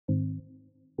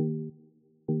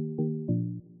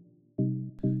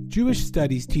Jewish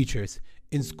studies teachers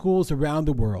in schools around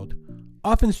the world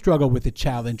often struggle with the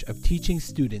challenge of teaching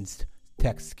students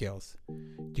text skills.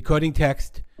 Decoding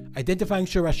text, identifying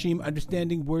shorashim,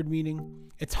 understanding word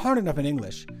meaning. It's hard enough in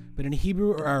English, but in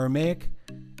Hebrew or Aramaic,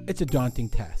 it's a daunting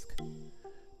task.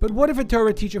 But what if a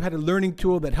Torah teacher had a learning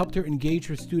tool that helped her engage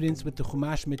her students with the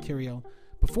Chumash material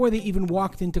before they even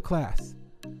walked into class?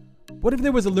 What if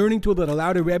there was a learning tool that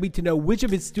allowed a Rebbe to know which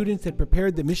of his students had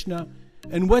prepared the Mishnah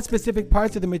and what specific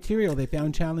parts of the material they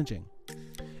found challenging?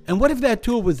 And what if that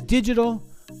tool was digital,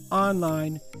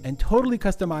 online, and totally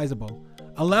customizable,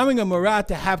 allowing a Morah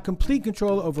to have complete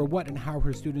control over what and how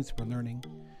her students were learning?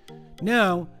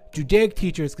 Now, Judaic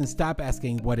teachers can stop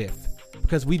asking what if,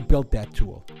 because we've built that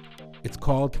tool. It's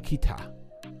called Kita.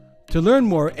 To learn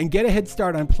more and get a head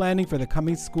start on planning for the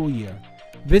coming school year,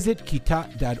 visit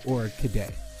kita.org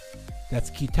today. That's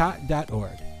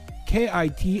kita.org,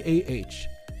 KITAH.org.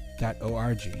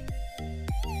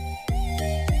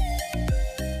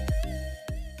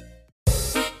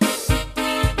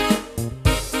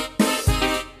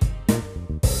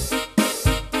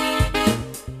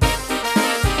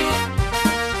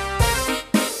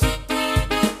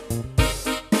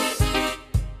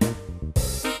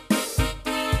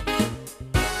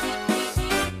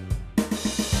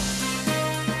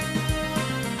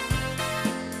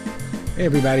 Hey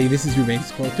everybody, this is Ruvain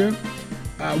Skolter.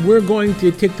 We're going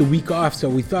to take the week off, so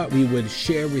we thought we would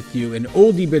share with you an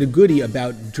oldie but a goodie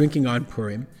about drinking on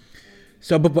Purim.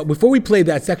 So, but before we play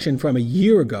that section from 2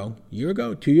 years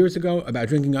ago, about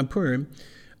drinking on Purim,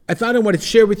 I thought I wanted to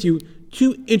share with you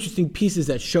two interesting pieces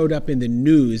that showed up in the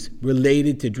news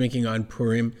related to drinking on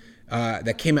Purim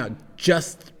that came out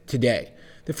just today.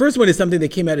 The first one is something that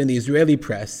came out in the Israeli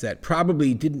press that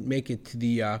probably didn't make it to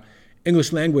the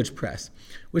English language press,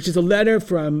 which is a letter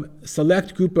from a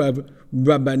select group of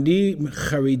Rabbanim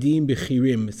Charedim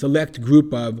Bechirim, select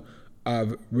group of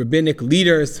rabbinic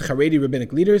leaders, Haredi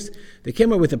rabbinic leaders. They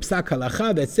came up with a psak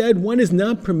halacha that said one is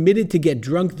not permitted to get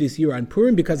drunk this year on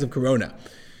Purim because of Corona.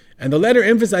 And the letter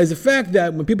emphasized the fact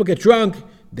that when people get drunk,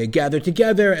 they gather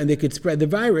together and they could spread the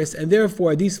virus, and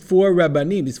therefore these four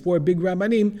big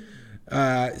rabbanim,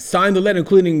 signed the letter,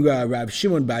 including Rav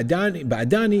Shimon Ba'adani,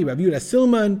 Rav Yehuda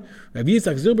Silman, Rav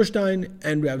Yitzchak Zilberstein,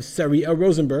 and Rav Sariel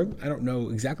Rosenberg. I don't know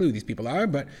exactly who these people are,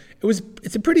 but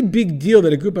it's a pretty big deal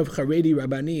that a group of Haredi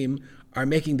Rabbanim are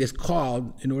making this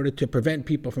call in order to prevent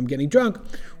people from getting drunk.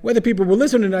 Whether people will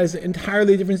listen or not is an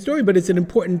entirely different story, but it's an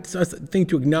important thing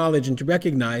to acknowledge and to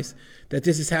recognize that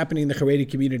this is happening in the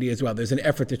Haredi community as well. There's an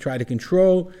effort to try to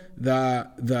control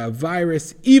the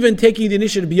virus, even taking the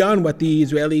initiative beyond what the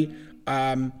Israeli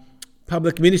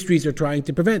public ministries are trying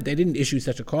to prevent. They didn't issue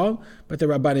such a call, but the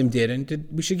Rabbanim did, and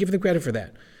we should give them credit for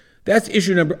that. That's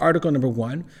article number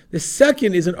one. The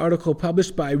second is an article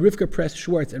published by Rivka Press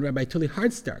Schwartz and Rabbi Tully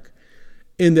Hardstark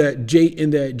in the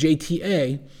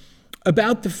JTA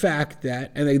about the fact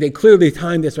that, and they clearly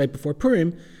timed this right before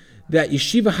Purim, that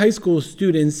yeshiva high school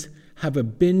students have a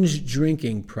binge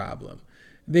drinking problem.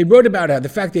 They wrote about the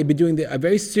fact they've been doing a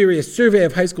very serious survey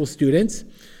of high school students.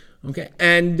 Okay,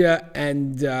 and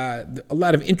a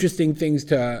lot of interesting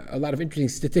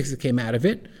statistics came out of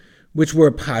it, which were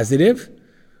positive.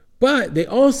 But they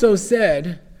also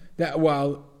said that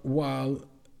while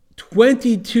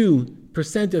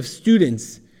 22% of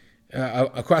students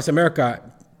across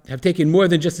America have taken more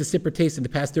than just a sip or taste in the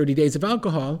past 30 days of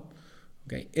alcohol,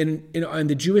 okay, in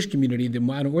the Jewish community, the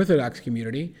modern Orthodox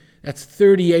community, that's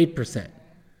 38%.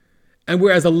 And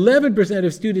whereas 11%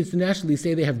 of students nationally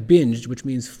say they have binged, which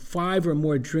means 5 or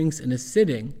more drinks in a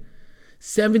sitting,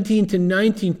 17 to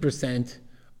 19%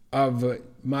 of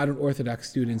modern Orthodox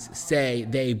students say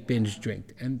they binge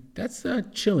drink. And that's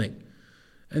chilling.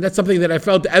 And that's something that I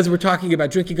felt as we're talking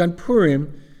about drinking on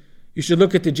Purim, you should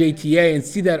look at the JTA and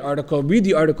see that article, read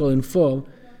the article in full,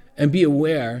 and be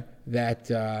aware that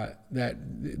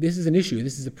this is an issue,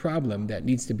 this is a problem that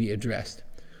needs to be addressed.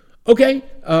 Okay,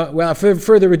 well, for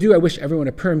further ado, I wish everyone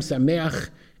a Purim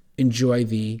Sameach. Enjoy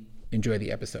the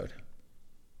episode.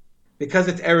 Because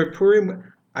it's Erev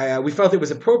Purim, we felt it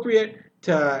was appropriate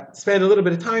to spend a little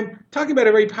bit of time talking about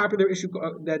a very popular issue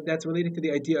that's related to the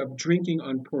idea of drinking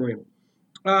on Purim.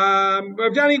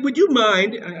 Rav Johnny, would you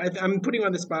mind, I'm putting you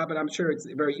on the spot, but I'm sure it's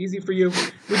very easy for you,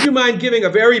 would you mind giving a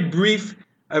very brief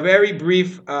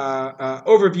overview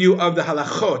of the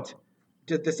halachot,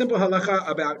 just the simple halacha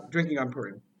about drinking on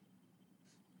Purim?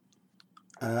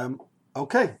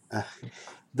 Okay.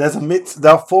 There are 4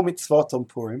 mitzvot on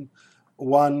Purim.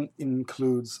 One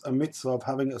includes a mitzvah of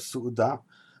having a su'udah,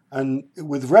 and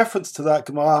with reference to that,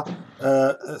 Gemara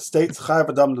states Chayav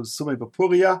Adam L'Sumei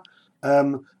B'Puria,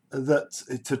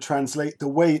 that to translate, the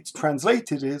way it's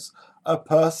translated is a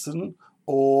person,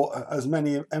 or as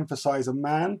many emphasize, a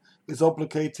man, is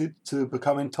obligated to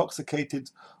become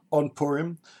intoxicated on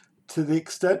Purim, to the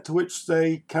extent to which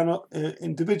they cannot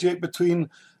individuate between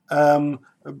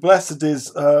blessed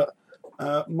is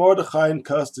Mordechai and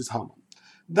cursed is Haman.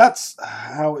 That's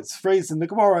how it's phrased in the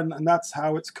Gemara, and that's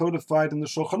how it's codified in the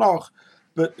Shulchan Aruch.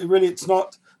 But really, it's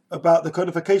not about the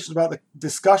codification, about the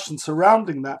discussion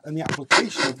surrounding that and the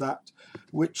application of that,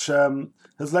 which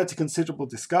has led to considerable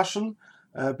discussion,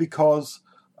 because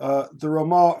the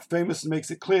Ramah famously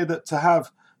makes it clear that to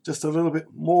have just a little bit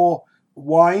more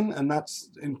wine, and that's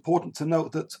important to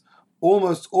note that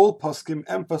almost all poskim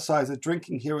emphasize that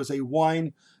drinking here is a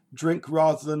wine drink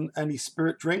rather than any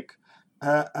spirit drink.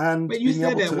 And but you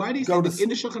said that. Why do you say that? In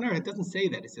the Shulchan Aruch, it doesn't say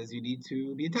that. It says you need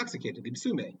to be intoxicated, the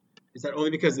b'sume. Is that only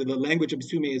because the language of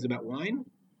b'sume is about wine?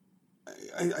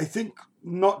 I think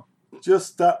not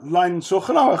just that line in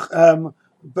Shulchan Aruch,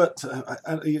 but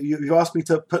you asked me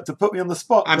to put me on the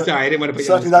spot. I'm sorry, I didn't want to put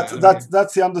you on the spot.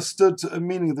 That's the understood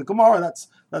meaning of the Gemara.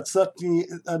 That's certainly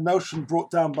a notion brought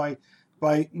down by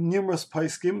numerous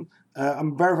poskim.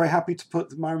 I'm very, very happy to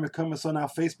put Myra McComas on our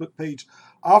Facebook page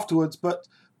afterwards, but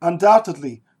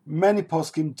undoubtedly, many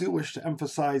poskim do wish to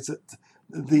emphasize that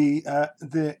the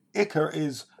ikar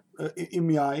is im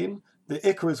yain. The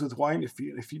ikar is with wine, if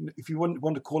you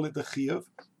want to call it the chiyuv.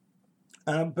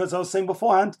 But as I was saying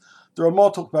beforehand, there are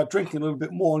more talk about drinking a little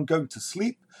bit more and going to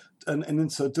sleep, and in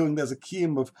so doing, there's a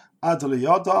kiyum of adol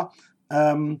yada,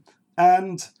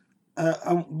 and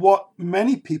what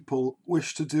many people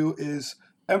wish to do is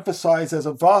emphasize there's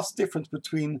a vast difference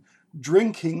between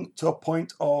drinking to a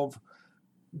point of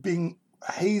being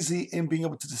hazy in being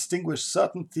able to distinguish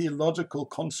certain theological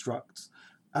constructs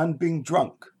and being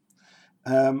drunk.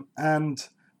 And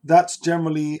that's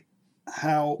generally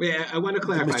how... I want to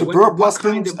clarify. Mr.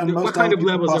 What kind of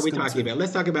levels are we talking about?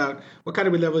 Let's talk about what kind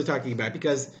of levels we're talking about,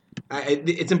 because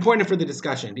it's important for the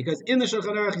discussion. Because in the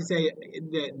Shulchan Aruch, you say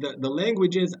the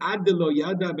language is Ad lo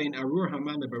yada ben arur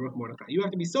Haman lebaruch Mordechai. You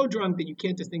have to be so drunk that you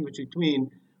can't distinguish between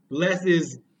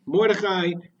blesses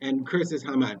Mordechai and curses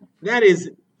Haman. That is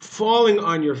falling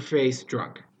on your face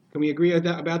drunk. Can we agree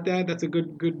about that? That's a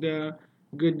good.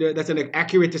 That's an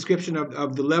accurate description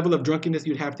of the level of drunkenness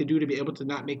you'd have to do to be able to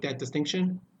not make that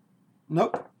distinction.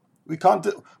 Nope, we can't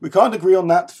agree on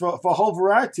that for a whole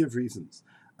variety of reasons.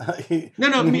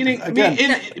 Meaning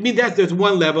there's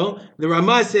one level. The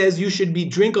Ramah says you should be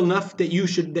drink enough that you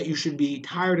should be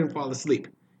tired and fall asleep.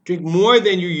 Drink more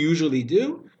than you usually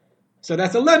do. So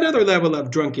that's another level of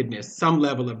drunkenness, some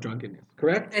level of drunkenness,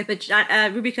 correct? Okay, but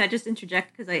Ruby, can I just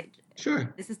interject? Because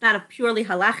Sure. This is not a purely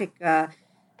halachic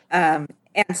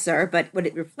answer, but what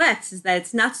it reflects is that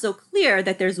it's not so clear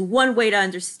that there's one way to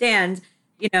understand,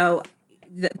 the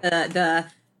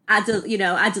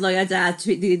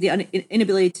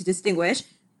inability to distinguish.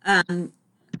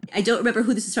 I don't remember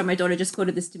who this is from. My daughter just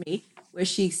quoted this to me, where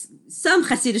some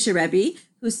Hasidic Rebbe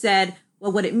who said,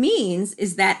 well, what it means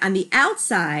is that on the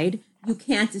outside, you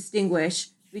can't distinguish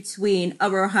between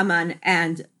Arur Haman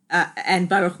and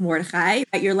Baruch Mordechai.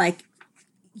 Right?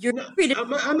 You're treated. I'm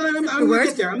gonna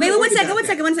get there. Wait, one second.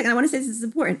 I want to say this is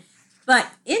important.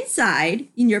 But inside,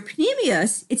 in your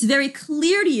pneumius, it's very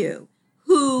clear to you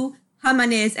who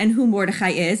Haman is and who Mordechai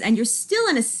is, and you're still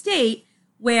in a state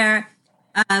where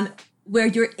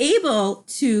you're able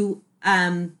to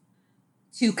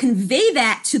convey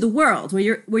that to the world, where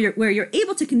you're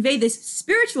able to convey this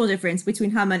spiritual difference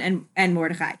between Haman and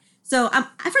Mordechai. So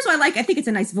first of all, I think it's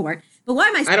a nice word. But why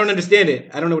am I don't understand it.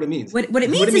 I don't know what it means. What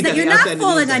it means is that you're not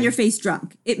falling on your face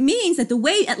drunk. It means that the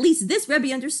way, at least this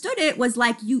Rebbe understood it, was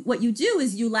what you do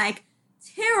is you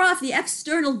tear off the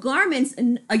external garments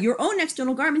and your own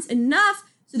external garments enough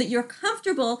so that you're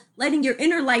comfortable letting your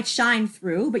inner light shine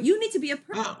through. But you need to be a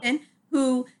person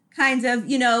who kind of,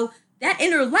 that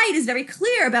inner light is very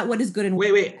clear about what is good and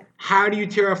wait. How do you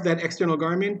tear off that external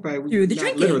garment? Through the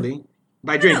drinking. Literally.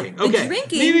 By drinking, okay.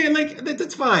 Drinking. Maybe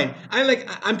that's fine.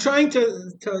 I'm trying to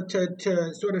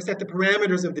sort of set the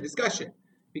parameters of the discussion,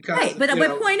 because right. But my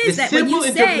point is that when you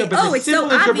say, it's so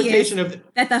obvious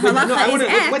that the halacha is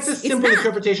X, what's the simple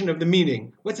interpretation of the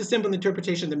meaning? What's the simple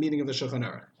interpretation of the meaning of the Shulchan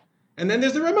Aruch? And then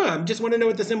there's the Ramah. I just want to know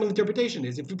what the simple interpretation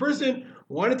is. If a person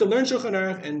wanted to learn Shulchan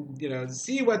Aruch and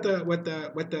see what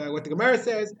the Gemara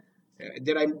says,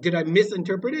 did I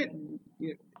misinterpret it?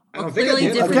 Clearly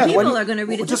different people are going to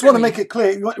read it. I just want to make it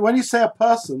clear, when you say a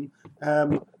person,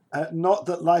 not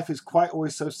that life is quite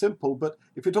always so simple, but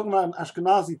if you're talking about an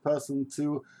Ashkenazi person,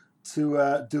 to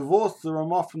to divorce the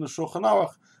Ramah from the Shulchan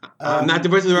Aruch. I'm not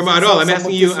divorcing the Ramah at all. I'm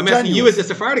asking you as a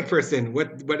Sephardic person.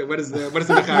 What does the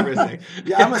Mechaber say?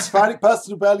 Yeah, I'm a Sephardic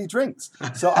person who barely drinks,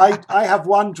 so I have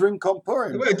one drink on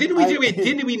Purim. Well,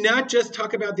 didn't we not just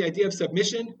talk about the idea of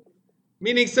submission?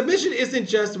 Meaning submission isn't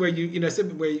just where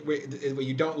where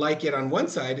you don't like it on one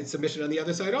side; it's submission on the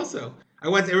other side also.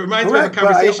 It reminds me of a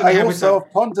conversation I had with also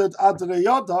pondered Adonai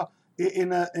Yoda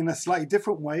in a slightly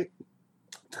different way.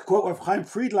 To quote Rav Chaim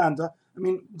Friedlander, I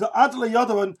mean the Adonai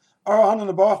Yoda and Arohan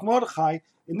and Baruch Mordechai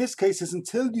in this case is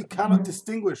until you cannot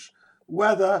distinguish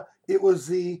whether it was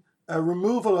the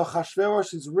removal of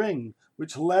Hashverosh's ring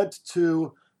which led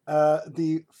to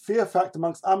the fear factor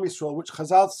amongst Am Yisrael, which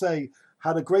Chazal say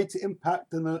had a greater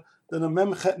impact than a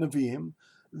Memchet Nevi'im,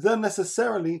 then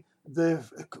necessarily the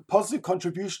positive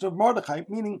contribution of Mordechai,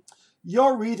 meaning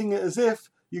you're reading it as if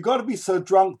you got to be so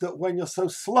drunk that when you're so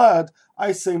slurred,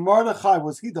 I say Mordechai,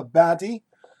 was he the baddie?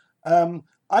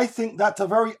 I think that's a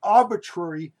very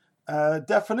arbitrary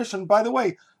definition. By the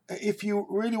way, if you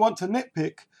really want to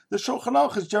nitpick, the Shulchan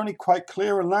Aruch is generally quite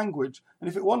clear in language, and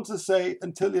if it wanted to say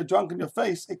until you're drunk in your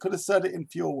face, it could have said it in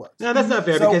fewer words. No, that's not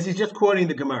fair because he's just quoting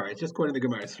the Gemara. It's just quoting the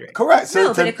Gemara straight. Correct.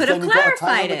 So but it could have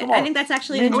clarified it. I think that's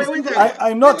actually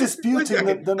I'm not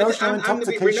disputing the notion of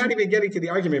intoxication. We're not even getting to the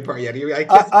argument part yet.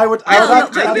 What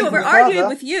we're arguing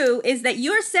with you is that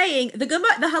you're saying the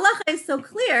halacha is so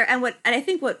clear, and I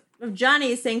think what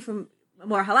Johnny is saying from a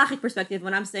more halachic perspective,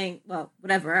 when I'm saying, well,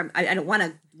 whatever, I don't want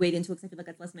to wade into it because I feel like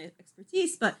that's less my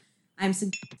expertise, but I'm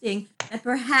suggesting that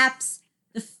perhaps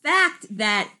the fact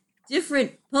that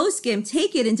different poskim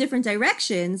take it in different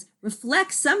directions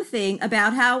reflects something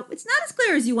about how it's not as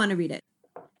clear as you want to read it.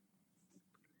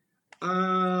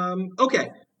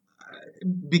 Okay.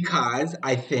 Because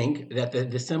I think that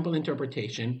the simple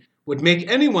interpretation would make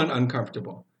anyone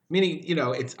uncomfortable. Meaning,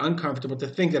 it's uncomfortable to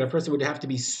think that a person would have to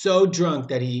be so drunk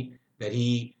that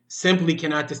he simply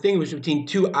cannot distinguish between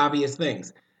two obvious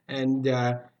things. And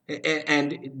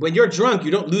when you're drunk,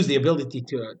 you don't lose the ability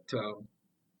to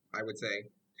I would say,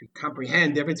 to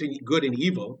comprehend the difference between good and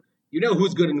evil. You know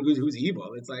who's good and who's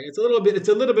evil. It's a little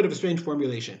bit of a strange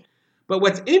formulation. But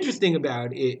what's interesting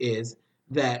about it is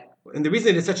that, and the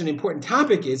reason it's such an important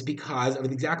topic is because of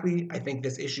exactly, I think,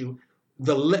 this issue.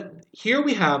 Here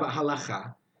we have a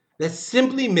halacha that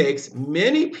simply makes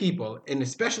many people, and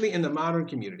especially in the modern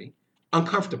community,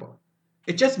 uncomfortable.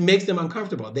 It just makes them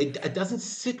uncomfortable. It doesn't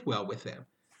sit well with them.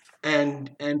 And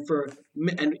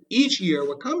each year,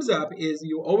 what comes up is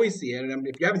you always see it. And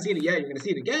if you haven't seen it yet, you're going to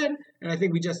see it again. And I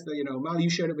think we just, Molly, you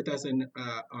shared it with us on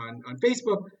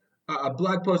Facebook, a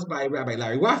blog post by Rabbi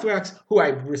Larry Wathrax, who I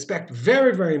respect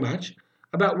very, very much,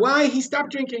 about why he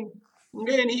stopped drinking.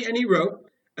 Okay, and he wrote,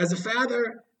 as a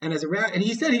father and as a rabbi, and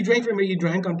he said he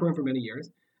drank on Purim for many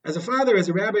years. As a father, as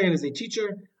a rabbi, and as a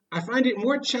teacher, I find it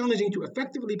more challenging to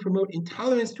effectively promote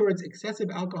intolerance towards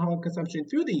excessive alcohol consumption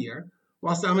through the year,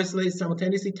 while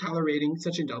simultaneously tolerating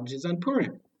such indulgences on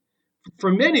Purim.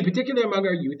 For many, particularly among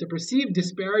our youth, the perceived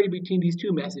disparity between these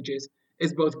two messages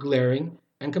is both glaring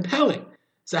and compelling.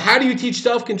 So how do you teach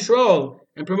self-control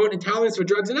and promote intolerance for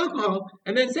drugs and alcohol,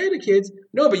 and then say to kids,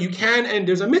 no, but you can, and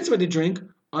there's a mitzvah to drink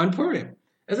on Purim?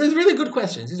 And so these are really good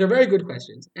questions. These are very good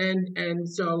questions. And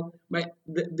so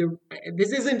this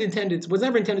was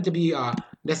never intended to be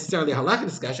necessarily a halakha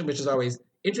discussion, which is always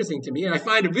interesting to me. And I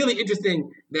find it really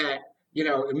interesting that,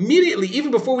 immediately,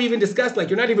 even before we even discussed,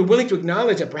 you're not even willing to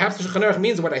acknowledge that perhaps the Shulchan Aruch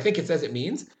means what I think it says it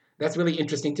means. That's really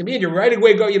interesting to me. And you're right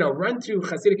away run to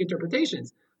Hasidic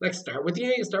interpretations. Start with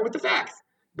the facts.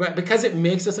 But because it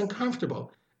makes us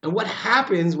uncomfortable. And what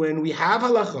happens when we have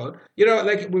halachot,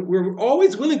 we're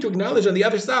always willing to acknowledge on the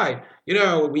other side,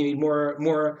 we need more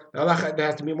halachot that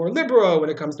has to be more liberal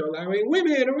when it comes to allowing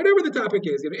women or whatever the topic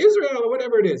is, Israel or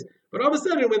whatever it is. But all of a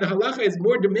sudden, when the halacha is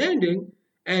more demanding,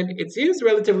 and it seems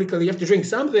relatively clear you have to drink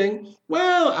something,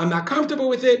 well, I'm not comfortable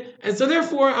with it, and so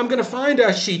therefore I'm going to find a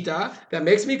shita that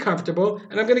makes me comfortable,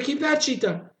 and I'm going to keep that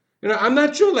shita. I'm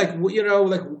not sure,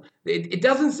 it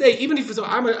doesn't say, even if, so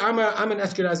I'm an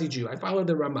Ashkenazi Jew, I follow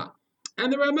the Ramah.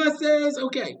 And the Ramah says,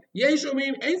 okay, yesh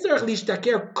omrim ein tzarich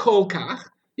lishtaker kol kach,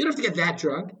 you don't have to get that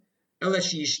drunk, ela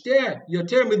sheyishteh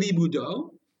yoter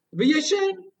milibudo,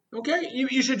 v'yeshen, okay,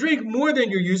 you should drink more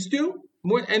than you're used to,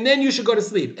 and then you should go to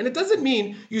sleep. And it doesn't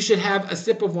mean you should have a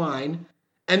sip of wine,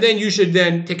 and then you should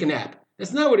then take a nap.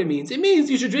 That's not what it means. It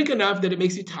means you should drink enough that it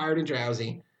makes you tired and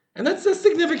drowsy. And that's a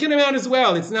significant amount as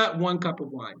well. It's not one cup of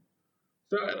wine.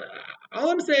 So all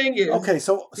I'm saying is... Okay,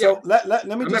 so let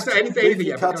me just... I didn't say anything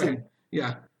yet, but go ahead.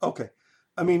 Yeah. Okay.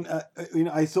 I mean,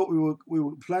 I thought we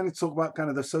were planning to talk about kind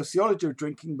of the sociology of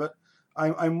drinking, but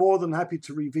I'm more than happy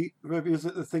to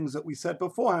revisit the things that we said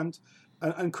beforehand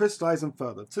and crystallize them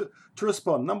further. To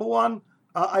respond, number one,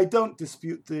 I don't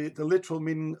dispute the literal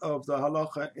meaning of the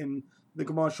halacha in the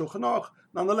Gemara Shulchan Aruch.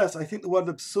 Nonetheless, I think the word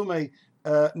psume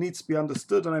needs to be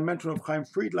understood, and I mentioned of Chaim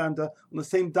Friedlander on the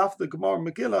same daf, the Gemara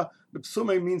Megillah.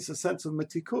 Psume means a sense of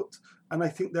metikut, and I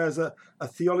think there's a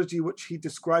theology which he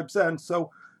describes there. And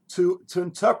so to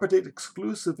interpret it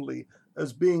exclusively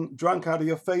as being drunk out of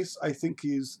your face, I think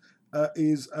is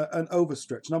an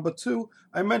overstretch. Number two,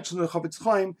 I mentioned the Chavetz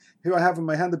Chaim. Here I have in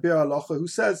my hand the Bir Halacha, who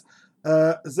says,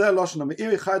 and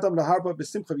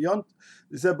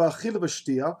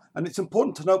it's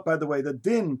important to note, by the way, that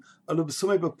din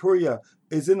al-b'sumei b'puria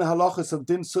is in the halachas of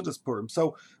din sudas purim.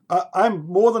 So I'm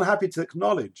more than happy to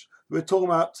acknowledge we're talking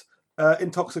about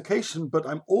intoxication, but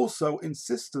I'm also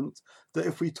insistent that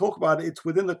if we talk about it, it's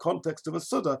within the context of a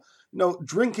suda.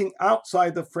 Drinking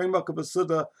outside the framework of a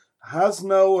suda has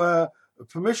no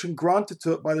permission granted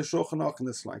to it by the Shulchan Aruch in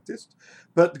the slightest,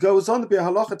 but goes on to be a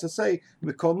halacha to say,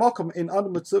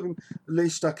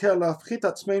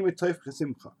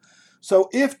 so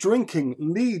if drinking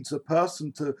leads a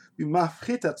person to be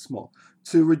mafchit atzmo,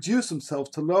 to reduce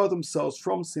themselves, to lower themselves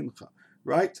from simcha,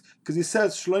 right? Because he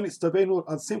says, so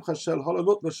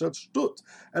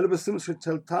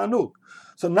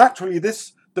naturally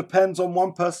this depends on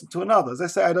one person to another. As I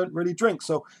say, I don't really drink.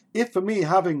 So if for me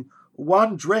having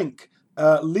one drink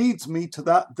leads me to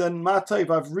that, then Matov,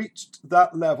 I've reached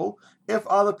that level. If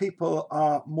other people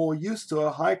are more used to a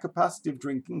high capacity of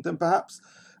drinking, then perhaps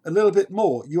a little bit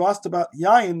more. You asked about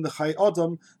yain. The Chai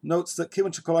Odom notes that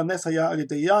kivan shekol hanes haya al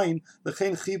yedei yain,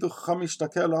 lechein chiduch chamish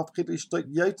takel la'apchit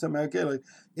l'ishtot yoter me'agele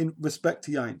in respect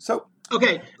to yain. So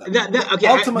okay,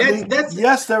 ultimately,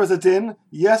 yes, there is a din.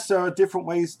 Yes, there are different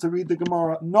ways to read the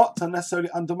Gemara, not to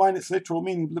necessarily undermine its literal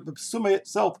meaning. But the psume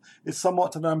itself is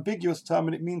somewhat an ambiguous term,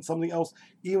 and it means something else.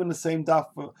 Even the same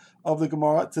daf of the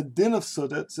Gemara, it's a din of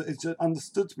suda. It's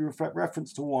understood to be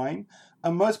reference to wine.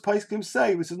 And most poskim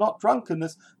say this is not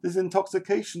drunkenness, this is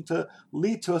intoxication to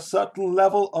lead to a certain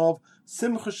level of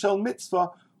simcha shel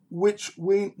mitzvah, which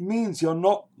means you're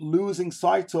not losing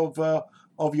sight of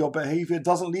your behavior. It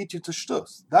doesn't lead you to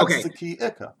shtus. That's the key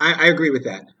ikka. I agree with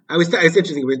that. It's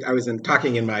interesting. I was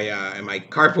talking in my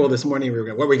carpool this morning.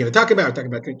 What were we going to talk about?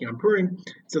 Talking about drinking on Purim.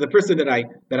 So the person that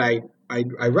I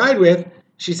ride with,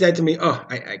 she said to me, "Oh,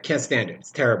 I can't stand it.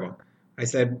 It's terrible." I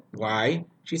said, "Why?"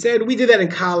 She said, "We did that in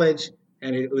college,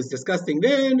 and it was disgusting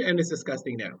then, and it's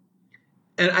disgusting now."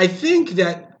 And I think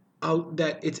that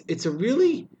it's a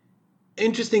really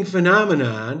interesting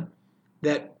phenomenon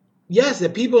that, yes,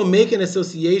 that people make an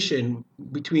association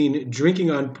between drinking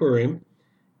on Purim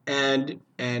and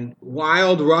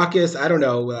wild, raucous,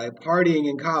 partying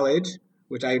in college,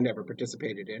 which I never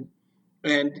participated in,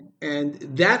 and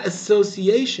that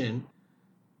association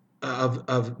of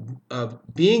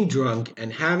being drunk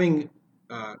and having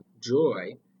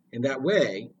joy in that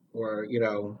way, or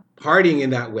partying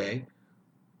in that way,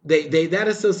 that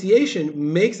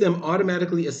association makes them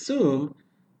automatically assume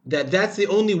that that's the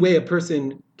only way a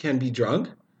person can be drunk,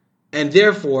 and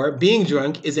therefore being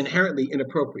drunk is inherently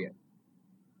inappropriate.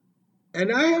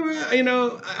 And I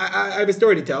have a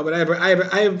story to tell, but I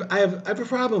have a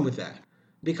problem with that,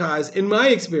 because in my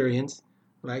experience,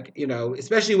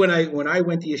 especially when I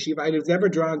went to yeshiva, I was never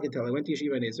drunk until I went to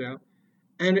yeshiva in Israel,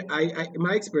 and in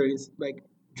my experience,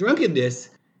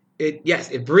 drunkenness,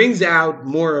 it brings out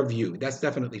more of you. That's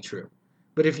definitely true.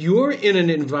 But if you're in an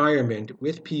environment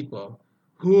with people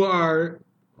who are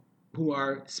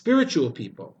spiritual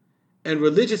people and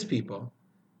religious people,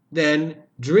 then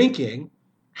drinking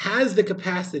has the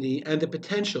capacity and the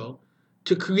potential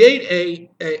to create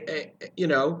an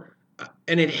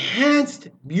enhanced,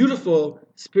 beautiful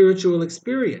spiritual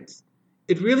experience.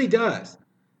 It really does.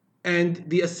 And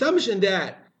the assumption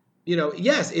that,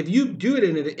 yes, if you do it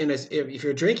if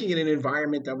you're drinking in an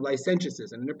environment of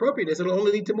licentiousness and inappropriateness, it'll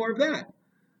only lead to more of that.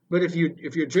 But if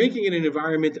you're drinking in an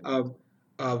environment of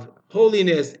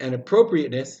holiness and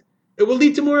appropriateness, it will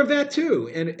lead to more of that too,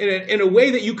 and in a way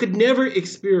that you could never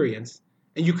experience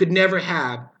and you could never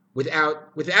have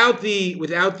without the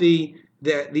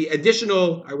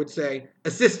additional, I would say,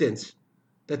 assistance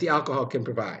that the alcohol can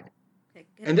provide. Okay,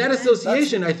 and that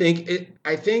association, I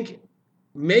think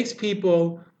makes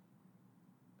people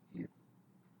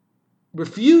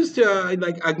refuse to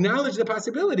acknowledge the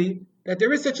possibility that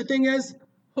there is such a thing as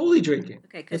holy drinking.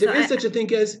 Okay, that there is such a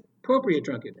thing as appropriate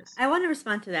drunkenness. I want to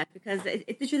respond to that, because the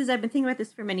truth is I've been thinking about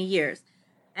this for many years.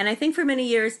 And I think for many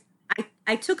years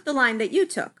I took the line that you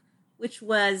took, which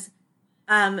was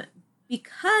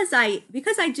because I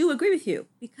do agree with you,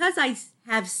 because I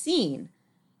have seen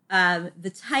the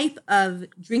type of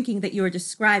drinking that you're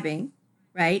describing,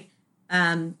 right?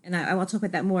 And I will talk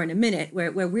about that more in a minute,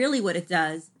 where really what it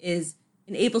does is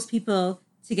enables people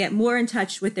to get more in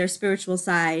touch with their spiritual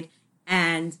side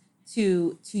and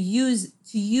to use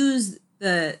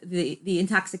the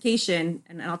intoxication,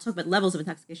 and I'll talk about levels of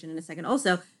intoxication in a second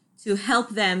also, to help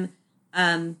them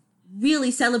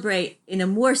really celebrate in a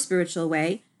more spiritual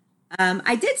way.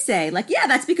 I did say, like, yeah,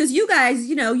 that's because you guys,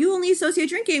 you only associate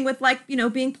drinking with, like,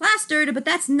 being plastered, but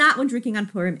that's not what drinking on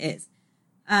Purim is.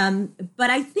 But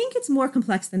I think it's more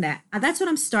complex than that. That's what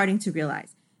I'm starting to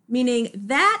realize. Meaning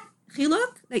that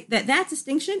chiluk, like that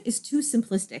distinction is too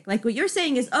simplistic. Like what you're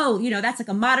saying is, that's like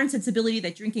a modern sensibility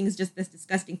that drinking is just this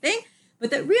disgusting thing, but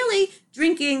that really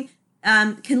drinking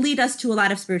can lead us to a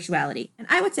lot of spirituality. And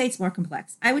I would say it's more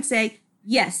complex. I would say,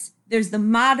 yes, there's the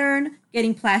modern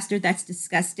getting plastered that's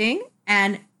disgusting,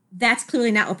 and that's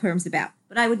clearly not what Purim's about.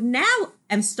 But I would now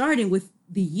am starting with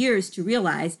the years to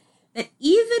realize that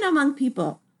even among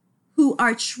people who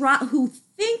are who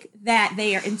think that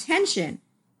their intention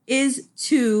is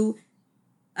to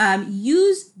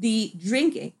use the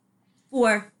drinking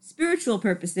for spiritual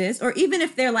purposes, or even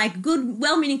if they're like good,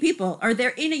 well-meaning people, or they're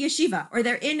in a yeshiva, or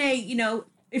they're in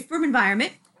a firm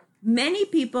environment, many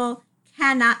people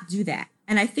cannot do that.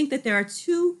 And I think that there are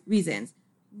two reasons.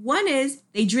 One is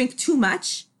they drink too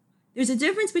much. There's a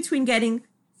difference between getting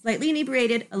slightly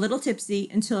inebriated, a little tipsy,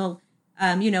 until,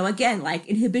 again, like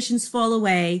inhibitions fall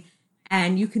away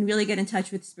and you can really get in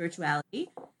touch with spirituality.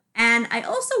 And I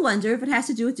also wonder if it has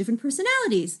to do with different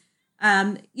personalities.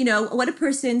 What a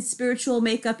person's spiritual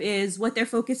makeup is, what their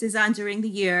focus is on during the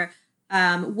year,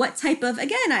 what type of,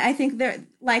 again, I think they're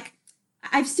like,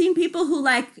 I've seen people who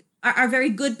like are very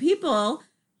good people,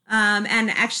 and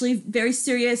actually very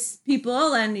serious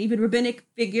people and even rabbinic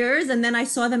figures. And then I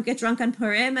saw them get drunk on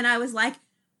Purim and I was like,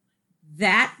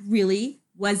 that really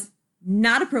was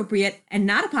not appropriate and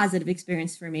not a positive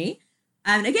experience for me.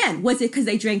 And again, was it because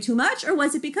they drank too much, or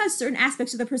was it because certain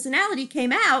aspects of their personality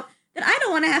came out that I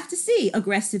don't want to have to see?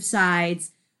 Aggressive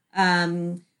sides,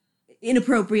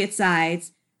 inappropriate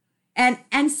sides.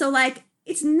 And so like,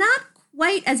 it's not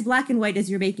quite as black and white as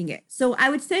you're making it. So I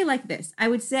would say like this, I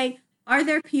would say, are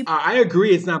there people... I agree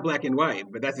it's not black and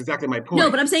white, but that's exactly my point. No,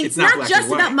 but I'm saying it's not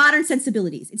just about modern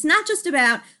sensibilities. It's not just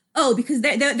about, because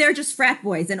they're just frat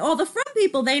boys, and all the frum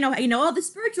people, they know, all the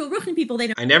spiritual ruchni people, they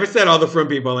know. I never said all the frum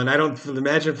people, and I don't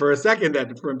imagine for a second that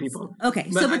the frum people... Okay,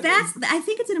 but I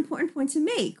think it's an important point to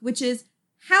make, which is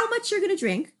how much you're going to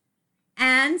drink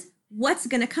and what's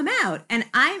going to come out. And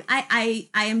I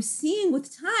am seeing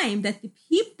with time that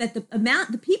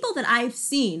the people that I've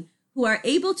seen who are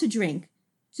able to drink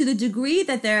to the degree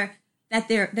that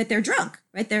they're drunk,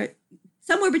 right? They're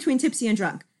somewhere between tipsy and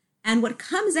drunk. And what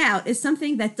comes out is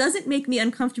something that doesn't make me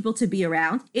uncomfortable to be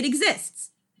around. It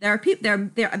exists. There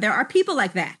are people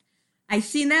like that. I've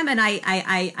seen them, and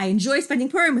I enjoy spending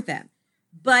Purim with them.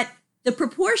 But the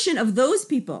proportion of those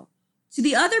people to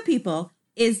the other people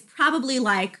is probably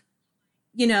like,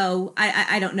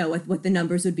 I don't know what the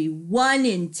numbers would be. 1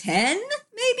 in 10,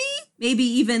 maybe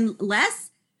even less.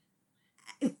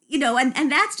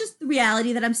 And that's just the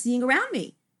reality that I'm seeing around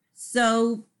me.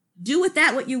 So do with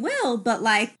that what you will, but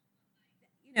like,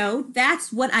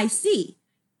 that's what I see.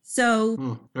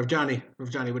 So, Rav Johnny,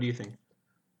 what do you think?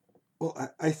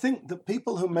 Well, I think that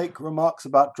people who make remarks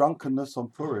about drunkenness on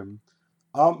Purim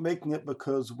aren't making it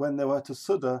because when they were to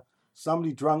Suda,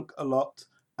 somebody drank a lot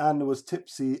and was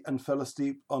tipsy and fell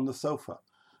asleep on the sofa.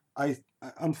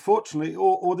 Unfortunately,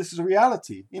 or this is a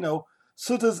reality,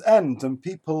 Sudas end and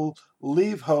people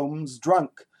leave homes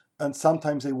drunk, and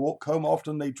sometimes they walk home,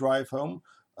 often they drive home.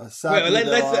 Wait a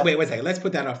second. Let's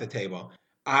put that off the table.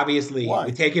 Obviously,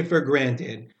 we take it for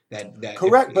granted that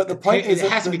correct, but the point is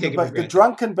it has to be taken for granted. The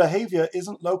drunken behavior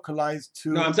isn't localized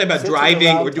to. No, I'm saying about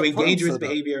driving or doing dangerous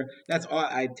behavior. That's all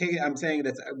I take it. I'm saying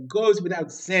that goes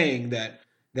without saying that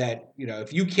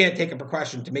if you can't take a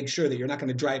precaution to make sure that you're not going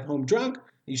to drive home drunk,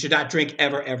 you should not drink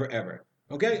ever, ever, ever.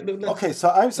 Okay. So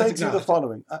I'm saying to you the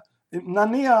following: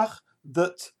 Naniach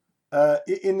that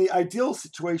in the ideal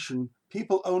situation,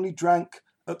 people only drank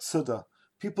at Suda.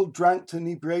 People drank to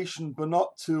inebriation, but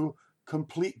not to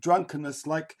complete drunkenness,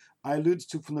 like I alluded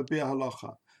to from the Bir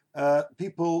Halacha.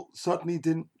 People certainly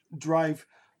didn't drive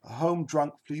home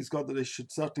drunk. Please God, that they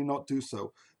should certainly not do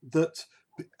so. That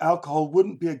alcohol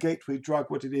wouldn't be a gateway drug,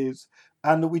 what it is,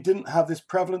 and that we didn't have this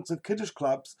prevalence of Kiddush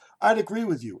clubs. I'd agree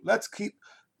with you. Let's keep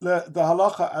the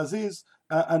halacha as is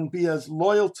and be as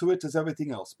loyal to it as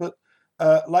everything else. But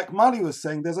like Mali was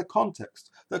saying, there's a context.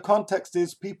 The context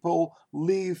is people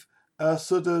leave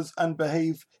Sudas and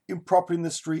behave improperly in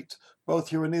the street, both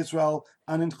here in Israel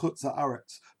and in Chutz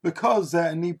Haaretz, because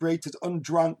they're inebriated,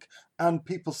 undrunk, and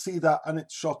people see that and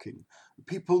it's shocking.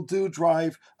 People do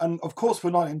drive, and of course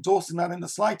we're not endorsing that in the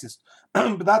slightest,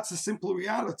 but that's a simple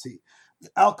reality.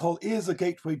 Alcohol is a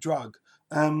gateway drug.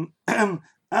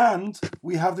 And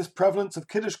we have this prevalence of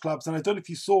Kiddush clubs, and I don't know if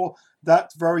you saw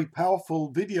that very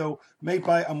powerful video made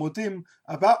by Amodim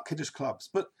about Kiddush clubs,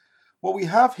 but what we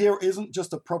have here isn't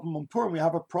just a problem on Purim, we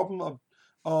have a problem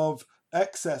of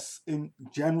excess in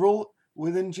general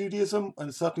within Judaism,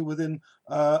 and certainly within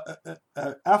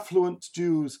affluent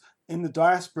Jews in the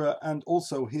diaspora and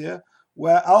also here,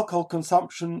 where alcohol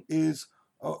consumption is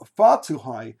far too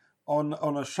high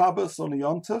on a Shabbos, on a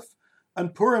Yom Tov,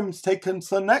 and Purim's taken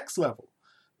to the next level.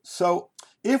 So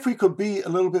if we could be a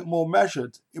little bit more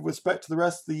measured in respect to the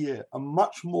rest of the year and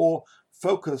much more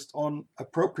focused on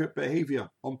appropriate behavior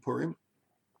on Purim,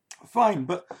 fine.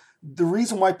 But the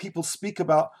reason why people speak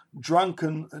about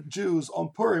drunken Jews on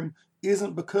Purim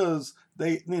isn't because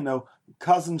they,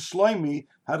 cousin Shlomi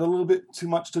had a little bit too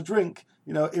much to drink,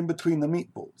 in between the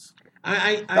meatballs.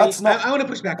 I want to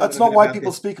push back. That's not why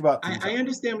people speak about things. I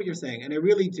understand what you're saying, and I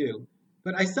really do.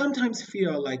 But I sometimes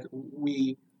feel like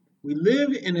we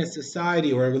live in a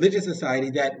society or a religious society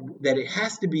that it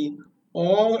has to be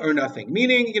all or nothing.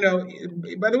 Meaning,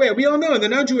 by the way, we all know in the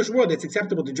non-Jewish world it's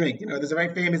acceptable to drink. There's a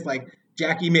very famous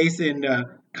Jackie Mason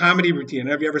comedy routine. I don't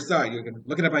know if you ever saw it. You can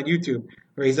look it up on YouTube,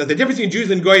 where he says the difference between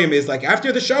Jews and Goyim is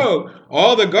after the show,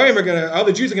 all the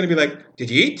Jews are gonna be like, "Did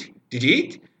you eat? Did you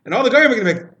eat?" And all the Goyim are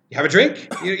gonna be like, "You have a drink?"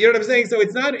 You know what I'm saying? So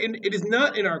it is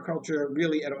not in our culture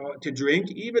really at all to drink,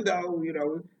 even though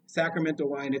sacramental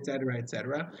wine, etc.,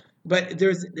 etc. But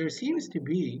there seems to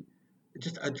be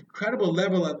just a incredible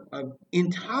level of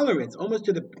intolerance, almost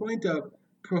to the point of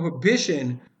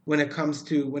prohibition when it comes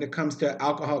to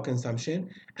alcohol consumption.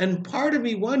 And part of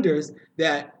me wonders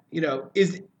that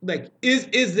is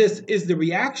the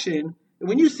reaction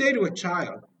when you say to a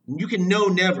child, you can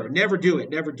never do it.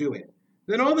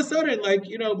 Then all of a sudden,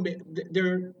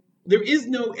 there is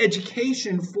no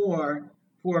education for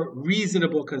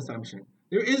reasonable consumption.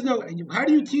 There is no. How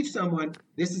do you teach someone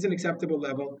this is an acceptable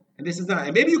level and this is not?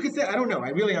 And maybe you could say, I don't know.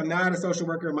 I'm not a social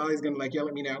worker. Molly's gonna yell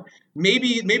at me now.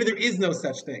 Maybe there is no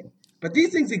such thing. But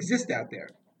these things exist out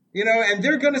there, and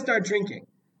they're gonna start drinking.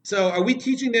 So are we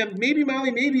teaching them? Maybe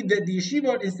Molly. Maybe the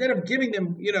yeshiva, instead of giving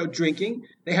them drinking,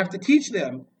 they have to teach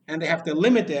them and they have to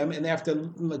limit them and they have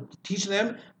to teach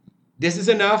them this is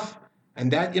enough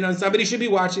and that somebody should be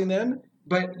watching them.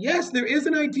 But yes, there is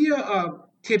an idea of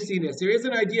tipsiness. There is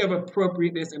an idea of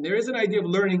appropriateness, and there is an idea of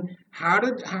learning how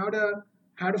to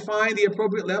find the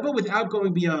appropriate level without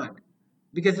going beyond,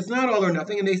 because it's not all or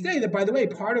nothing. And they say that, by the way,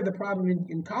 part of the problem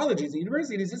in colleges and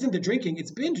universities isn't the drinking; it's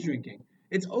binge drinking,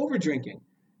 it's over drinking.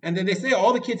 And then they say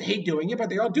all the kids hate doing it, but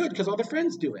they all do it because all their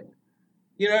friends do it.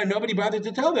 And nobody bothered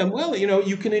to tell them, well,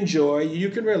 you can enjoy, you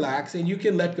can relax, and you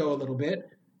can let go a little bit.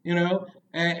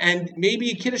 And maybe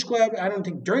a Kiddush club, I don't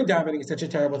think during davening is such a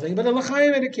terrible thing, but a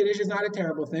l'chaim and a Kiddush is not a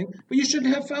terrible thing. But you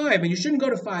shouldn't have 5, and you shouldn't go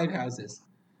to 5 houses.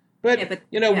 But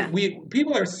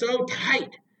people are so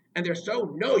tight, and they're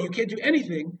so, no, you can't do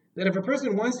anything, that if a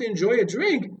person wants to enjoy a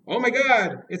drink, oh my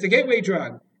God, it's a gateway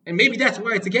drug. And maybe that's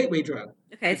why it's a gateway drug.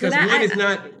 Okay, because one is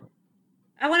not.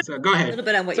 I want to go ahead. A little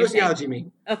bit on what you're saying. Sociology,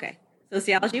 me. Okay.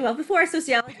 Sociology. Well, before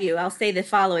sociology, I'll say the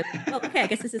following. Well, okay, I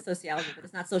guess this is sociology, but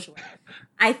it's not social work.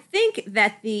 I think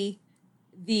that the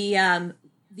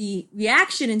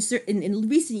reaction in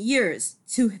recent years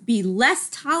to be less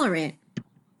tolerant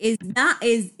is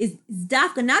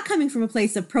definitely not coming from a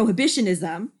place of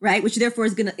prohibitionism, right? Which therefore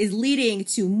is leading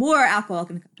to more alcohol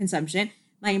consumption.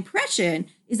 My impression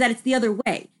is that it's the other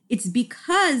way. It's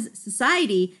because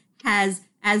society has,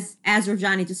 as Rav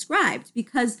Johnny described,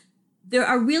 because there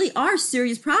are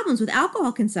serious problems with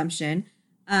alcohol consumption.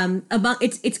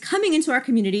 It's coming into our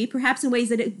community perhaps in ways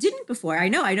that it didn't before. I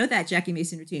know that Jackie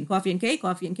Mason routine: coffee and cake,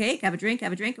 have a drink,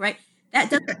 right? That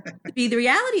doesn't be the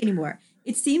reality anymore.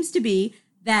 It seems to be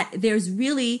that there's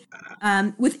really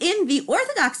within the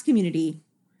Orthodox community.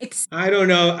 I don't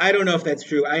know if that's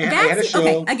true. I had a shul.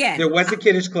 Okay, again, there was a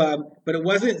Kiddush club, but it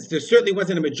wasn't. There certainly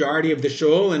wasn't a majority of the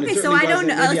shul, and so I don't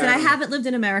know. Listen, I haven't lived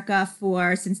in America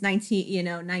since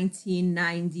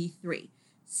 1993.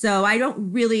 So I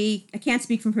can't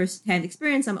speak from firsthand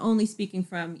experience. I'm only speaking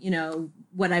from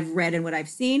what I've read and what I've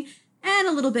seen, and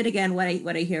a little bit again what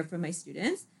I hear from my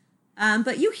students.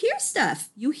 But you hear stuff.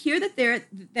 You hear that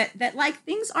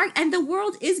things are, and the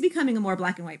world is becoming a more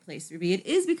black and white place, Ruby. It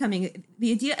is becoming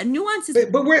the idea, nuances.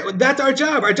 But that's our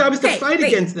job. Our job is to fight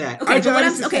against that. Okay, our job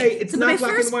is to say it's not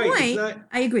black and white.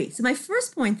 I agree. So my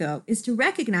first point, though, is to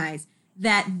recognize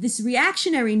that this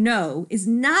reactionary no is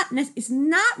not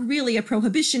really a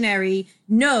prohibitionary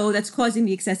no that's causing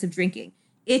the excessive drinking.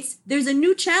 There's a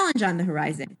new challenge on the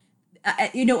horizon.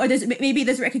 Or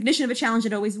there's recognition of a challenge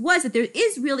that always was, that there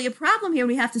is really a problem here and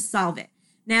we have to solve it.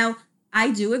 Now,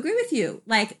 I do agree with you.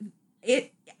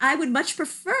 I would much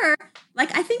prefer,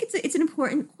 I think it's an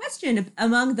important question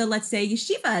among the, let's say,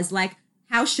 yeshivas,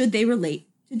 how should they relate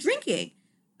to drinking?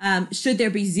 Should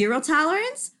there be zero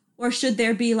tolerance, or should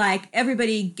there be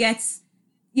everybody gets,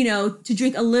 to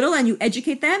drink a little and you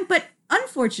educate them? But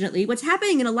unfortunately, what's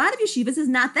happening in a lot of yeshivas is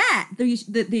not that. The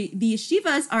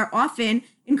yeshivas are often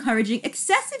encouraging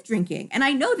excessive drinking, and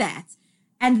I know that.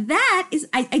 And that is,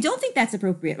 I don't think that's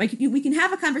appropriate. We can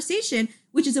have a conversation,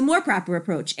 which is a more proper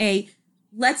approach.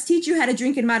 Let's teach you how to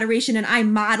drink in moderation, and I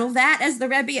model that as the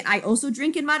Rebbe, and I also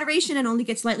drink in moderation and only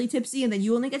get slightly tipsy, and then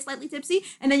you only get slightly tipsy,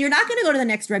 and then you're not going to go to the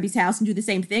next Rebbe's house and do the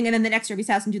same thing, and then the next Rebbe's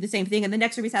house and do the same thing, and the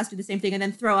next Rebbe's house do the same thing, and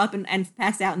then throw up and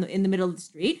pass out in the middle of the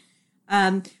street.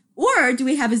 Or do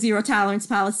we have a zero tolerance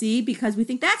policy because we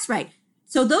think that's right?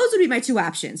 So those would be my two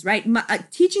options, right?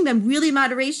 Teaching them really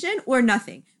moderation or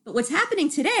nothing. But what's happening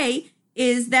today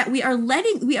is that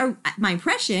my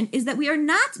impression is that we are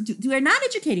not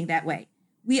educating that way.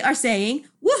 We are saying,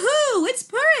 woohoo, it's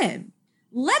Purim.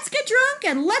 Let's get drunk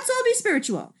and let's all be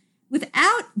spiritual,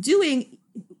 without doing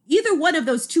either one of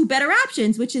those two better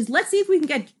options, which is let's see if we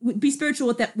can be spiritual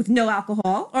with no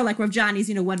alcohol, or like Rav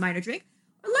Johnny's, one minor drink,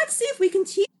 or let's see if we can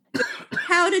teach you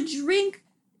how to drink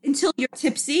until you're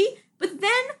tipsy, but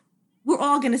then we're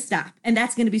all going to stop, and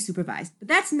that's going to be supervised. But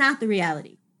that's not the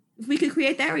reality. If we could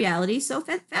create that reality, so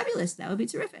fabulous. That would be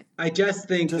terrific. I just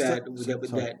think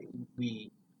that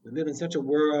we live in such a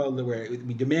world where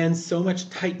we demand so much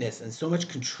tightness and so much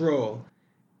control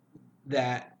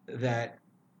that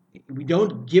we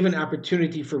don't give an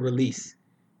opportunity for release.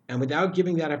 And without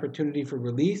giving that opportunity for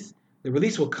release, the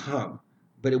release will come,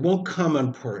 but it won't come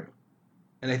on Purim.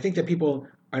 And I think that people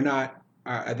we're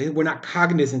not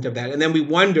cognizant of that. And then we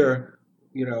wonder,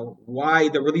 why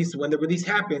when the release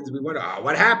happens, we wonder,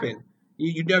 what happened?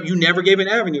 You never gave an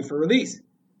avenue for release.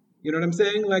 You know what I'm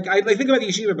saying? I think about the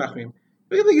yeshiva bachrim.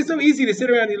 I think it's so easy to sit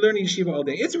around and learn yeshiva all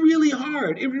day. It's really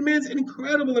hard. It demands an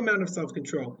incredible amount of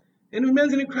self-control. And it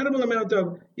demands an incredible amount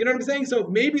of, you know what I'm saying? So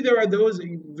maybe there are those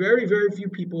very, very few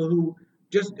people who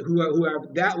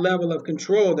have that level of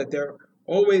control, that they're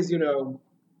always,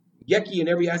 yucky in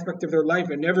every aspect of their life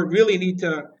and never really need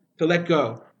to let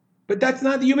go. But that's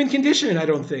not the human condition, I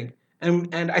don't think.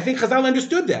 And I think Chazal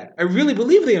understood that. I really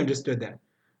believe they understood that.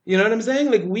 You know what I'm saying?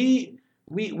 We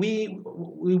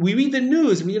read the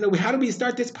news. How do we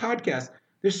start this podcast?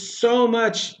 There's so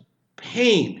much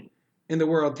pain in the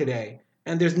world today,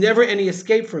 and there's never any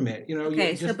escape from it.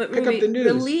 Okay, pick up the news.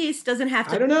 Release doesn't have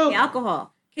to be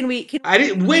alcohol. I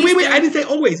didn't. Wait. I didn't say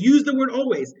always. Use the word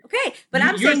always. Okay,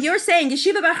 but you're saying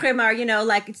yeshiva bachrim are,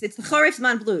 it's the Chorif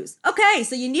Zman blues. Okay,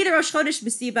 so you need a Rosh Chodesh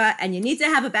B'Siva, and you need to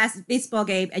have a baseball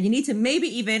game, and you need to maybe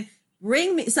even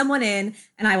bring someone in,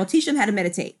 and I will teach them how to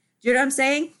meditate. Do you know what I'm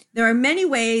saying? There are many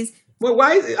ways. Well,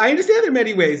 why? I understand there are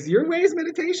many ways. Your way is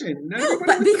meditation. No,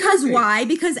 but because why?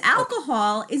 Because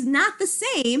alcohol is not the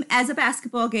same as a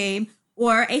basketball game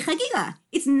or a chagiga.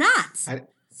 It's not.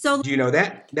 So do you know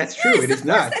that? That's true. It is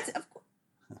not.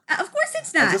 Of course,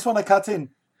 it's not. I just want to cut in.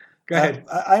 Go ahead.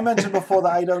 I mentioned before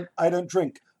that I don't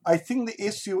drink. I think the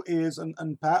issue is,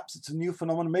 and perhaps it's a new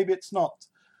phenomenon. Maybe it's not.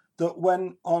 That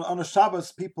when on a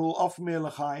Shabbos people offer me a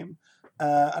l'chaim,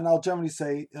 and I'll generally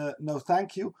say no,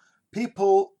 thank you.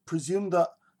 People presume that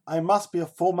I must be a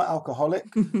former alcoholic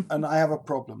and I have a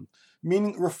problem.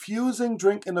 Meaning refusing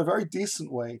drink in a very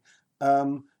decent way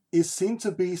is seen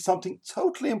to be something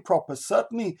totally improper,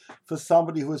 certainly for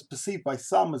somebody who is perceived by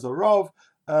some as a Rav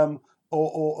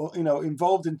or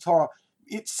involved in Torah.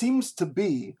 It seems to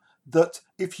be that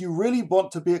if you really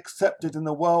want to be accepted in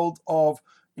the world of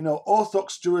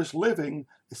Orthodox Jewish living,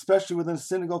 especially within a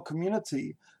synagogue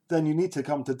community, then you need to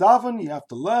come to daven, you have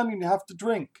to learn, and you have to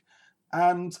drink.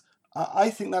 And I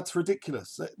think that's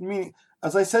ridiculous. I mean,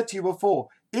 as I said to you before,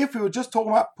 if we were just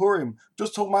talking about Purim,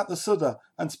 just talking about the Suda,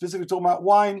 and specifically talking about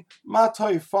wine,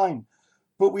 matoi, fine.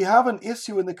 But we have an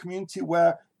issue in the community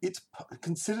where it's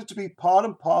considered to be part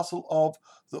and parcel of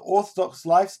the Orthodox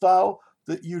lifestyle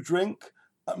that you drink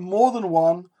more than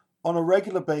one on a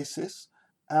regular basis.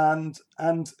 And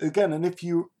if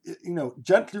you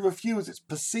gently refuse, it's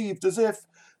perceived as if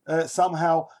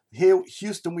somehow here,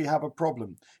 Houston, we have a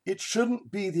problem. It shouldn't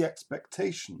be the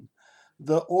expectation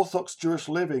that Orthodox Jewish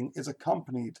living is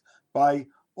accompanied by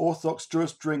Orthodox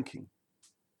Jewish drinking.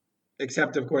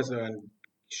 Except, of course, on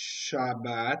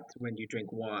Shabbat when you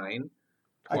drink wine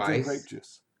twice. I drink grape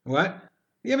juice. What?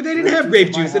 Yeah, but they didn't have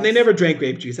grape juice, and they never drank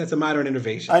grape juice. That's a modern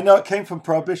innovation. I know it came from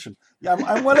Prohibition. Yeah,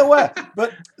 I'm well aware,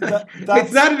 but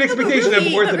it's not an expectation of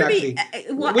orthodoxy.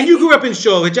 When you grew up in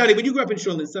Shul, Johnny,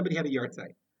 and somebody had a yard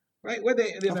site, right?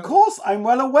 Of course, I'm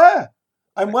well aware.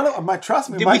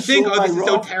 Trust me. Did we think, this is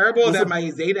so terrible that my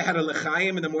Zeta had a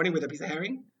l'chaim in the morning with a piece of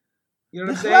herring? You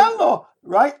know what I'm saying? No,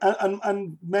 right?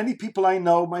 And many people I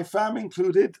know, my family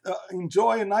included,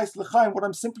 enjoy a nice l'chaim. What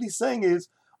I'm simply saying is,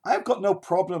 I've got no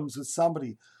problems with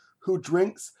somebody who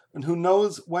drinks and who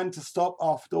knows when to stop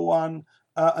after one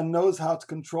and knows how to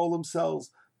control themselves.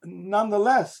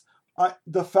 Nonetheless,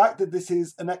 the fact that this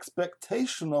is an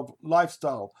expectation of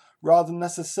lifestyle rather than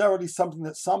necessarily something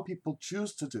that some people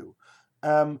choose to do,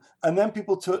 and then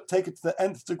people take it to the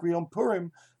nth degree on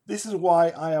Purim, this is why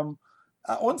I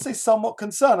won't say somewhat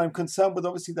concerned. I'm concerned with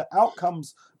obviously the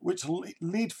outcomes which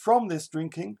lead from this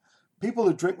drinking. People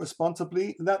who drink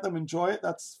responsibly, let them enjoy it.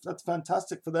 That's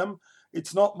fantastic for them.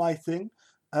 It's not my thing,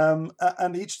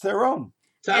 and each their own.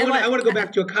 So I want to go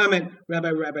back to a comment Rabbi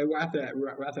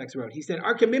Rathax wrote. He said,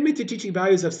 our commitment to teaching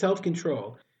values of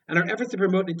self-control and our efforts to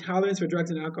promote intolerance for drugs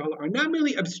and alcohol are not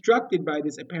merely obstructed by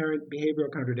this apparent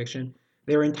behavioral contradiction,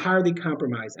 they are entirely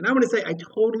compromised. And I want to say, I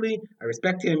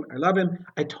respect him, I love him,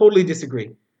 I totally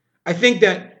disagree. I think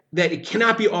that it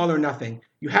cannot be all or nothing.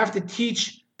 You have to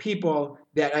teach people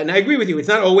that, and I agree with you, it's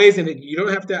not always, and you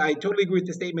don't have to, I totally agree with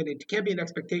the statement, it can't be an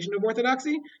expectation of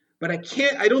orthodoxy, but I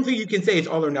don't think you can say it's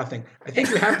all or nothing. I think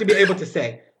you have to be able to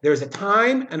say there's a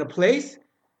time and a place,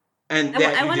 and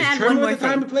that you determine what the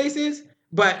time and place is,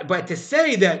 but to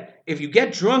say that if you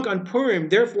get drunk on Purim,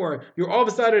 therefore you're all of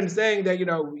a sudden saying that,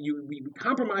 we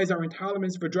compromise our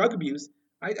intolerance for drug abuse,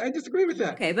 I disagree with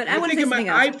that. Okay, but I want to say something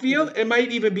else. I feel it might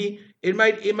even be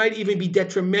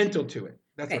detrimental to it.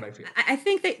 That's what I feel. I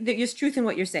think that there's truth in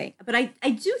what you're saying, but I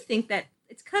do think that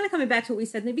it's kind of coming back to what we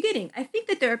said in the beginning. I think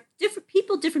that there are different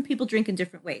people drink in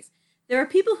different ways. There are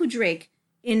people who drink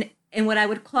in what I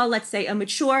would call, let's say, a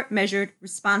mature, measured,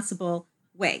 responsible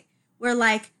way, where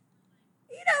like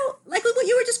what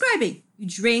you were describing. You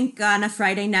drink on a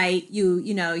Friday night,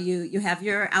 you have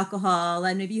your alcohol,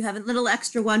 and maybe you have a little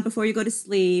extra one before you go to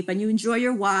sleep, and you enjoy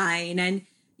your wine, and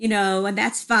and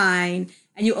that's fine.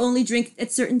 And you only drink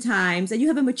at certain times, and you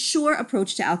have a mature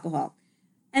approach to alcohol.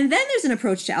 And then there's an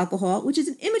approach to alcohol, which is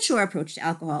an immature approach to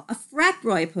alcohol, a frat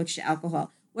boy approach to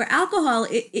alcohol, where alcohol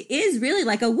it is really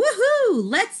like a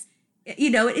woohoo,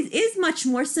 it is much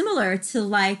more similar to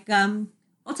like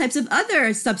all types of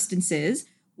other substances,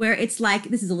 where it's like,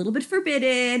 this is a little bit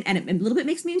forbidden, and it a little bit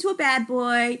makes me into a bad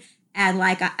boy, and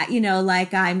like,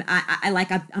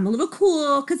 I'm a little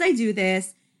cool because I do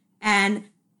this. And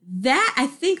that, I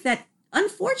think that,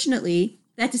 unfortunately,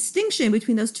 that distinction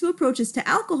between those two approaches to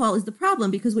alcohol is the problem,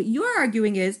 because what you're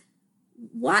arguing is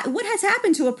what has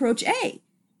happened to approach A.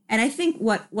 And I think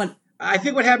what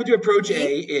happened to approach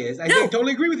A is, I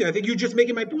totally agree with you. I think you're just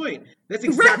making my point. That's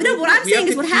exactly right. No, what I'm saying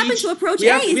is what happened to approach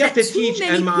A is that too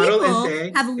many people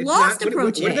have lost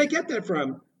approach A. Where did they get that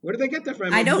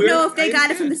from? I don't know if they got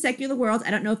it from the secular world.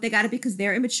 I don't know if they got it because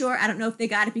they're immature. I don't know if they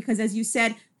got it because, as you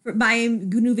said, for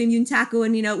buying Gunuvim Yuntaku,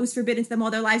 and it was forbidden to them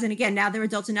all their lives. And again, now they're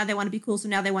adults and now they want to be cool, so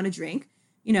now they want to drink.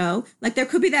 Like there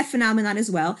could be that phenomenon as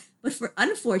well. But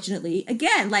unfortunately,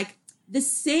 again, like the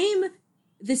same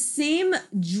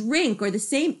drink or the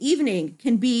same evening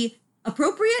can be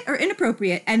appropriate or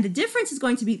inappropriate, and the difference is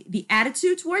going to be the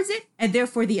attitude towards it, and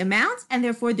therefore the amount, and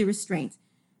therefore the restraint.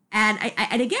 And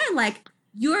and again, like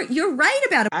you're right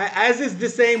about it. As is the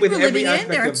same with every aspect of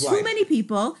life. There are too many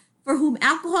people for whom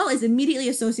alcohol is immediately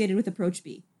associated with approach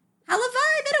B.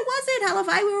 Halavai that it wasn't.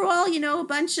 Halavai, we were all, a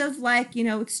bunch of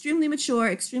extremely mature,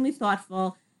 extremely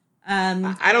thoughtful.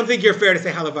 I don't think you're fair to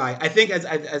say halavai. I think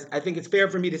I think it's fair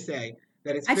for me to say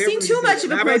that it's. I've seen too much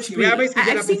of approach B.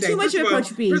 I've seen too much of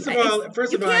approach B.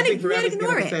 First of all, I think rabbis can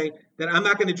up and say that I'm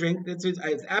not going to drink. It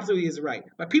absolutely is right.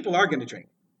 But people are going to drink.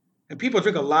 And people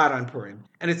drink a lot on Purim.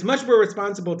 And it's much more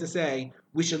responsible to say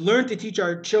we should learn to teach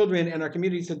our children and our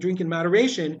communities to drink in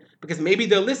moderation, because maybe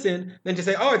they'll listen, than to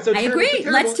say, oh, it's so terrible. I agree.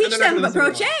 Let's teach them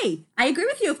approach A. I agree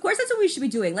with you. Of course, that's what we should be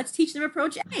doing. Let's teach them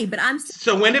approach A. But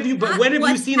So when have you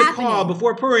seen a call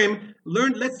before Purim,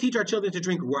 let's teach our children to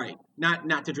drink right,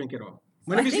 not to drink at all?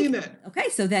 When have you seen that? Okay,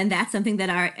 so then that's something that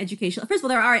first of all,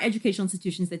 there are educational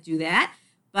institutions that do that.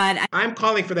 But I'm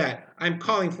calling for that. I'm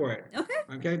calling for it.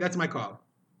 Okay, that's my call.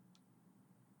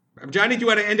 Johnny, do you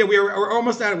want to end it? We're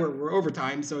almost out. We're over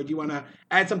time. So do you want to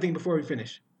add something before we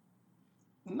finish?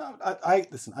 No,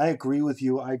 listen. I agree with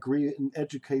you. I agree in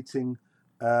educating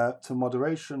to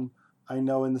moderation. I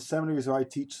know in the seminaries where I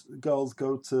teach, girls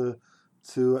go to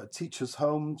teachers'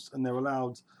 homes and they're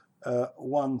allowed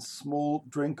one small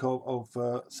drink of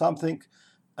something,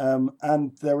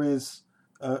 and there is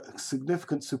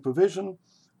significant supervision.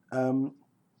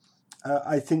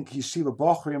 I think Yeshiva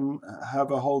Bochrim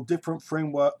have a whole different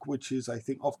framework, which is, I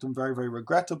think, often very, very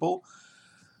regrettable.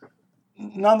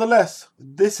 Nonetheless,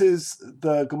 this is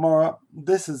the Gemara,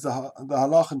 this is the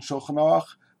Halach and Shulchan Aruch.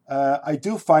 I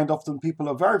do find often people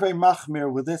are very, very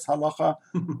machmir with this halacha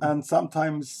and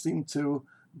sometimes seem to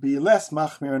be less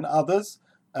machmir in others,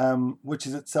 which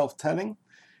is itself telling.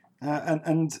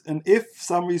 And if for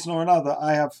some reason or another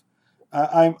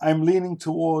I'm leaning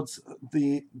towards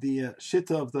the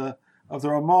shitta of the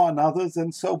Ramah and others,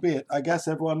 and so be it. I guess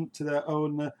everyone to their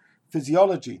own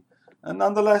physiology. And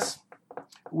nonetheless,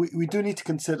 we do need to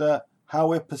consider how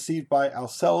we're perceived by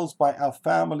ourselves, by our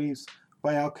families,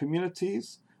 by our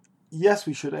communities. Yes,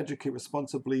 we should educate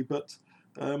responsibly, but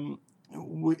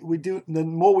we do. The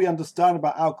more we understand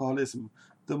about alcoholism,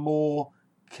 the more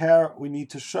care we need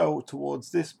to show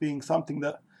towards this being something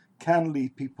that can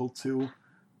lead people to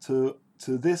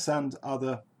this and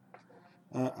other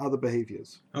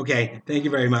behaviors. Okay, thank you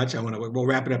very much. We'll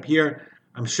wrap it up here.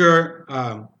 I'm sure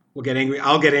we'll get angry.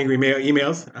 I'll get angry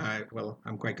emails. Well,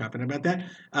 I'm quite confident about that.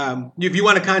 If you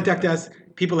want to contact us,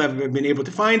 people have been able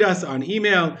to find us on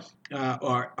email,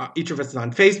 or each of us is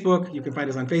on Facebook. You can find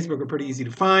us on Facebook. We're pretty easy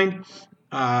to find.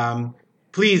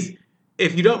 Please,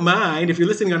 if you don't mind, if you're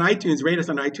listening on iTunes, rate us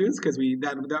on iTunes, because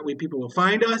that way people will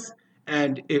find us.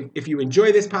 And if you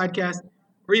enjoy this podcast,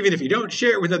 or even if you don't,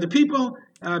 share it with other people,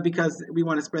 because we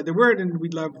want to spread the word, and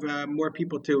we'd love more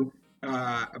people to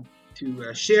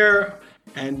share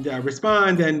and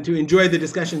respond and to enjoy the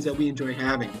discussions that we enjoy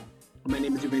having. My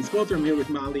name is Ruben Spolter. I'm here with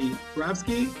Mali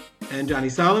Borovsky and Johnny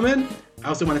Solomon. I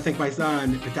also want to thank my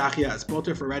son, Petachia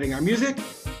Spolter, for writing our music.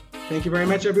 Thank you very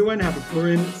much, everyone. Have a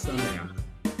Purim Sameach.